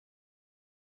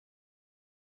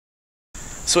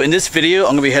So in this video, I'm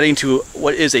going to be heading to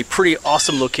what is a pretty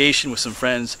awesome location with some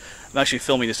friends. I'm actually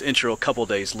filming this intro a couple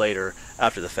days later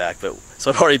after the fact, but so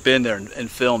I've already been there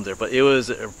and filmed there, but it was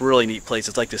a really neat place.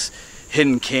 It's like this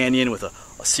hidden canyon with a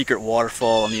secret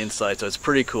waterfall on the inside, so it's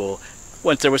pretty cool.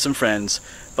 Went there with some friends,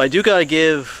 but I do got to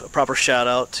give a proper shout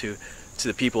out to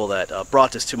the people that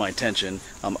brought this to my attention.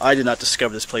 I did not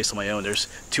discover this place on my own. There's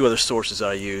two other sources that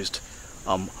I used.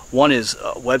 One is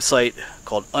a website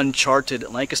called Uncharted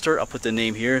Lancaster. I'll put the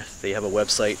name here. They have a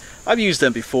website. I've used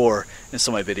them before in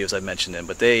some of my videos. I've mentioned them,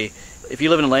 but if you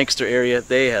live in the Lancaster area,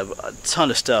 they have a ton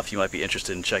of stuff you might be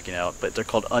interested in checking out, but they're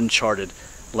called Uncharted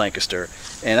Lancaster.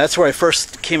 And that's where I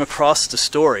first came across the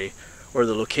story or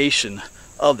the location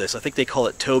of this. I think they call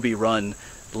it Toby Run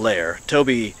Lair.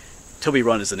 Toby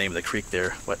Run is the name of the creek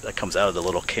there, that comes out of the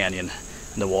little canyon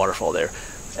and the waterfall there.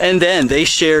 And then they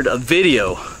shared a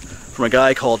video from a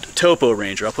guy called Topo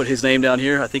Ranger. I'll put his name down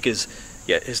here. I think his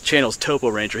channel's Topo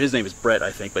Ranger. His name is Brett,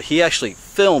 I think, but he actually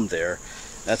filmed there.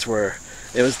 That's where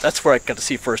I got to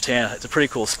see firsthand. It's a pretty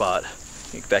cool spot.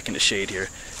 Get back in the shade here.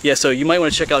 Yeah, so you might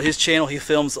want to check out his channel. He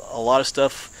films a lot of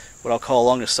stuff, what I'll call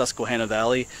along the Susquehanna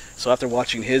Valley. So after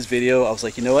watching his video, I was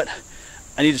like, you know what?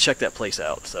 I need to check that place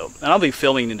out. So, and I'll be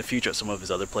filming in the future at some of his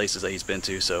other places that he's been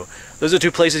to. So those are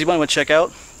two places you might want to check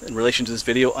out in relation to this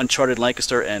video: Uncharted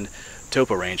Lancaster and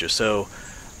Topo Ranger. So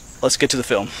let's get to the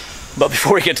film. But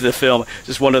before we get to the film,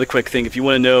 just one other quick thing. If you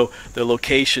want to know the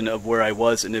location of where I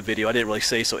was in the video, I didn't really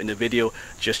say so in the video,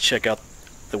 just check out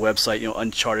the website,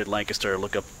 Uncharted Lancaster.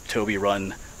 Look up Toby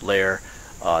Run Lair.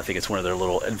 I think it's one of their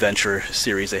little adventure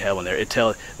series they have on there.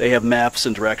 They have maps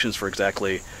and directions for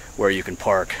exactly where you can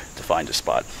park to find a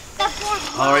spot.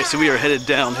 Alright, so we are headed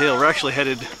downhill. We're actually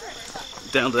headed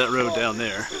down to that road down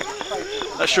there.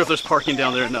 Not sure if there's parking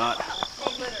down there or not,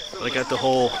 but I got the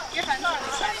whole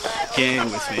gang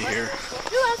with me here.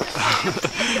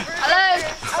 Hello.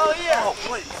 Oh yeah.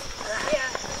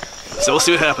 So we'll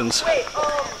see what happens.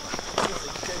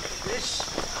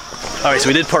 Alright, so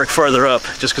we did park farther up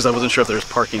just because I wasn't sure if there was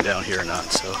parking down here or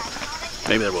not, so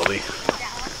maybe there will be.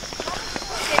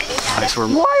 Alright, so we're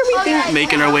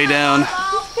making our way down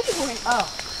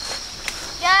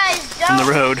from the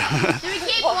road. Do we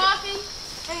keep walking?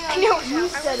 I know what you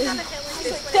said.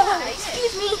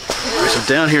 Excuse me. Alright, so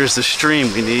down here is the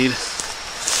stream we need.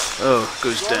 Oh, it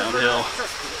goes downhill.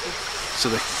 So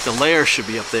the lair should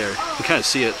be up there. You can kind of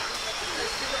see it.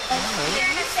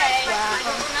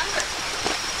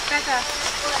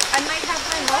 I might have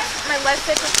my left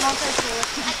hip is multi-tool.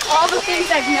 All the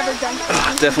things I've never done.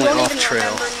 Definitely off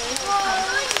trail.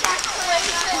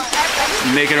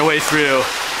 Making our way through.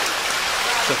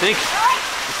 So I think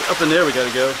it's up in there we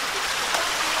gotta go.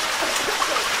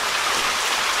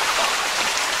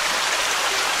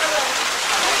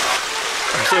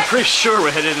 So I'm pretty sure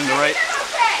we're headed in the right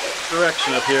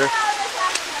direction up here. I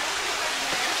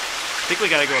think we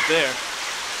gotta go up there.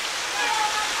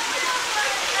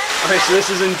 Okay, so this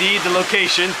is indeed the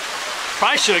location.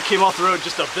 Probably should have came off the road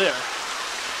just up there.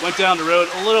 Went down the road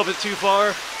a little bit too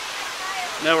far.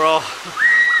 Now we're all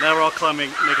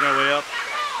climbing, making our way up.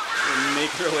 We're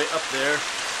making our way up there.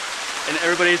 And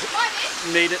everybody's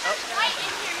made it up.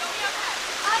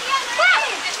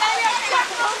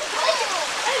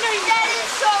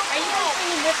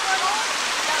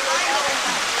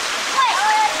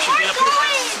 Should be up here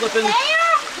slipping.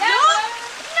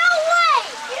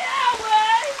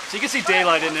 So you can see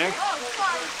daylight in there. No,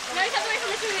 he's up away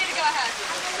from the two. We need to go ahead.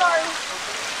 Sorry.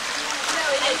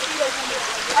 No, it is.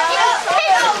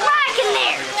 There's black in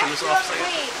there. Turn this off a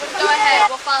second. Go ahead.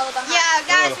 We'll follow behind. Yeah,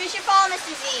 guys, we should follow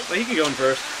Mr. Z. Well, he can go in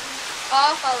first.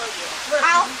 I'll follow you.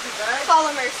 I'll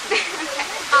follow Mercy.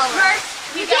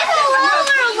 Mercy. You get a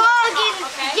roller log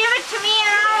and give it to me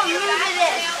and I'll move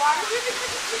it.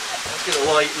 Let's get a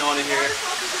light on in here.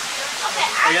 Okay.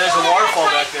 Oh yeah, there's a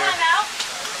waterfall back there.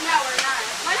 No, we're not.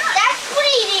 Why not? That's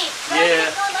pretty deep.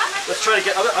 Yeah. Let's try to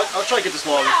get. I'll try to get this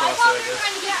log across there, I guess.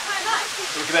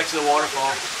 We'll get back to the waterfall.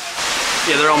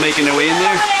 Yeah, they're all making their way in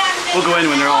there. We'll go in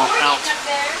when they're all out.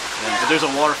 But there's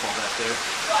a waterfall back there.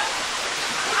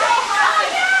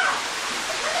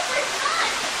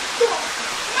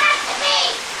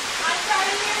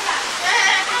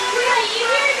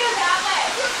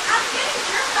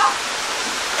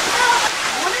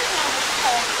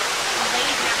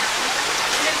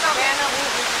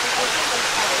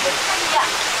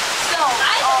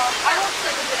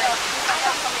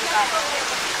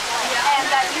 And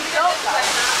that you don't like.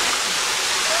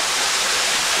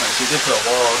 Alright, so we did put a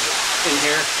log in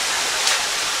here.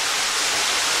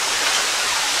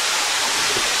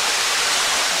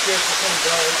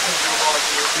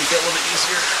 Make it a little bit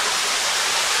easier.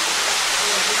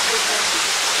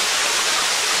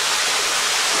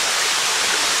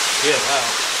 Yeah, wow.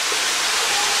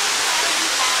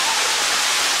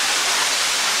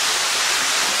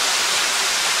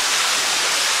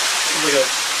 It's like a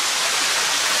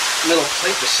metal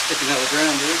plate just sticking out of the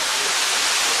ground, dude.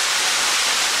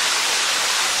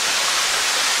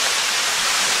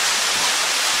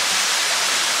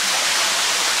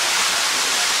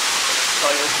 Oh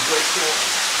yeah, this is way cool.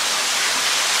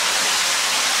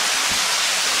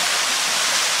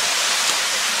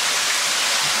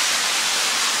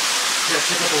 Yeah,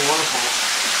 check out the waterfall.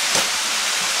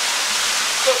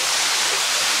 Oh,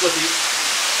 slippy.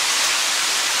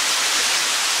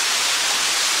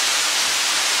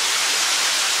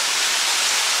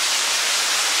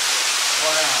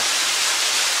 Wow.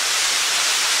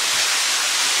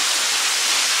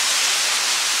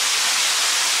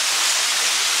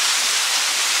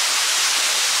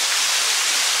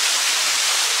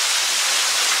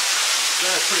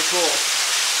 That's pretty cool.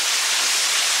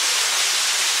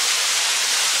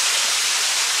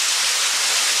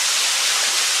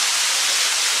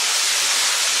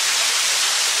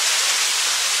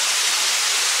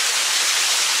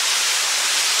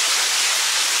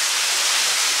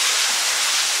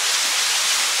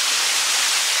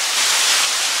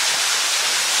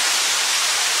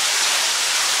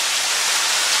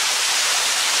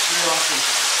 Pretty awesome.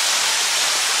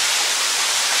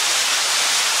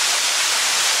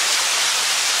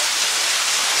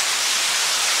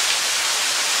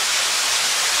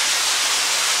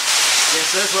 Yeah,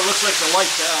 so that's what it looks like the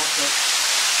light's out, but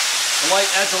the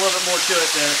light adds a little bit more to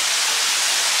it there.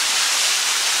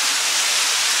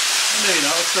 Maybe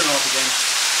not, let's turn it off again.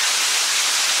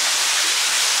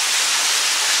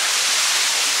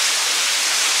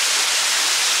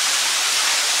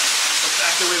 It's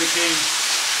back the way we came.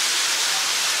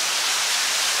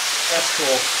 That's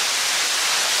cool.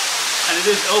 And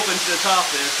it is open to the top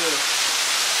there too.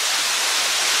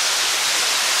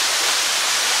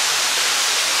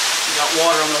 You got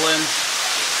water on the limbs.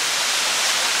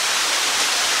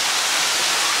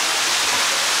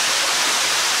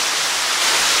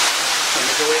 Trying to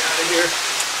make our way out of here.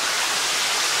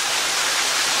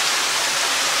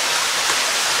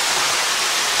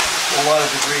 A lot of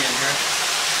debris in here.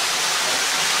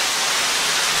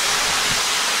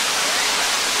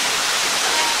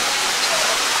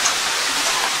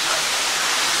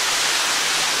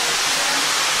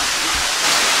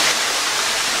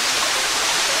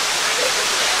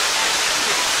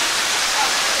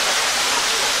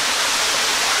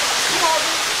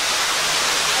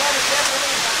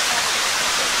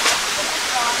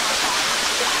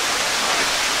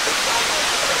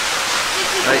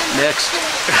 Right, next.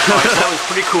 That was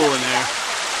pretty cool in there.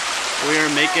 We are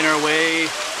making our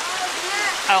way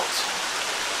out.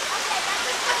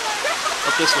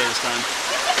 Up this way this time.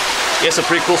 Yeah, it's a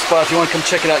pretty cool spot if you want to come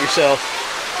check it out yourself.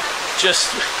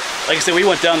 Just, like I said, we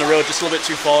went down the road just a little bit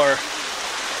too far.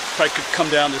 Probably could come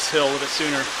down this hill a little bit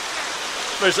sooner.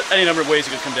 There's any number of ways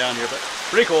you could come down here, but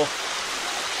pretty cool.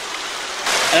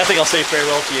 And I think I'll say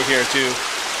farewell to you here too.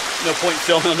 No point in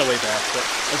filming on the way back, but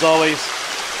as always,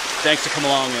 thanks for coming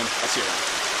along, and I'll see you around.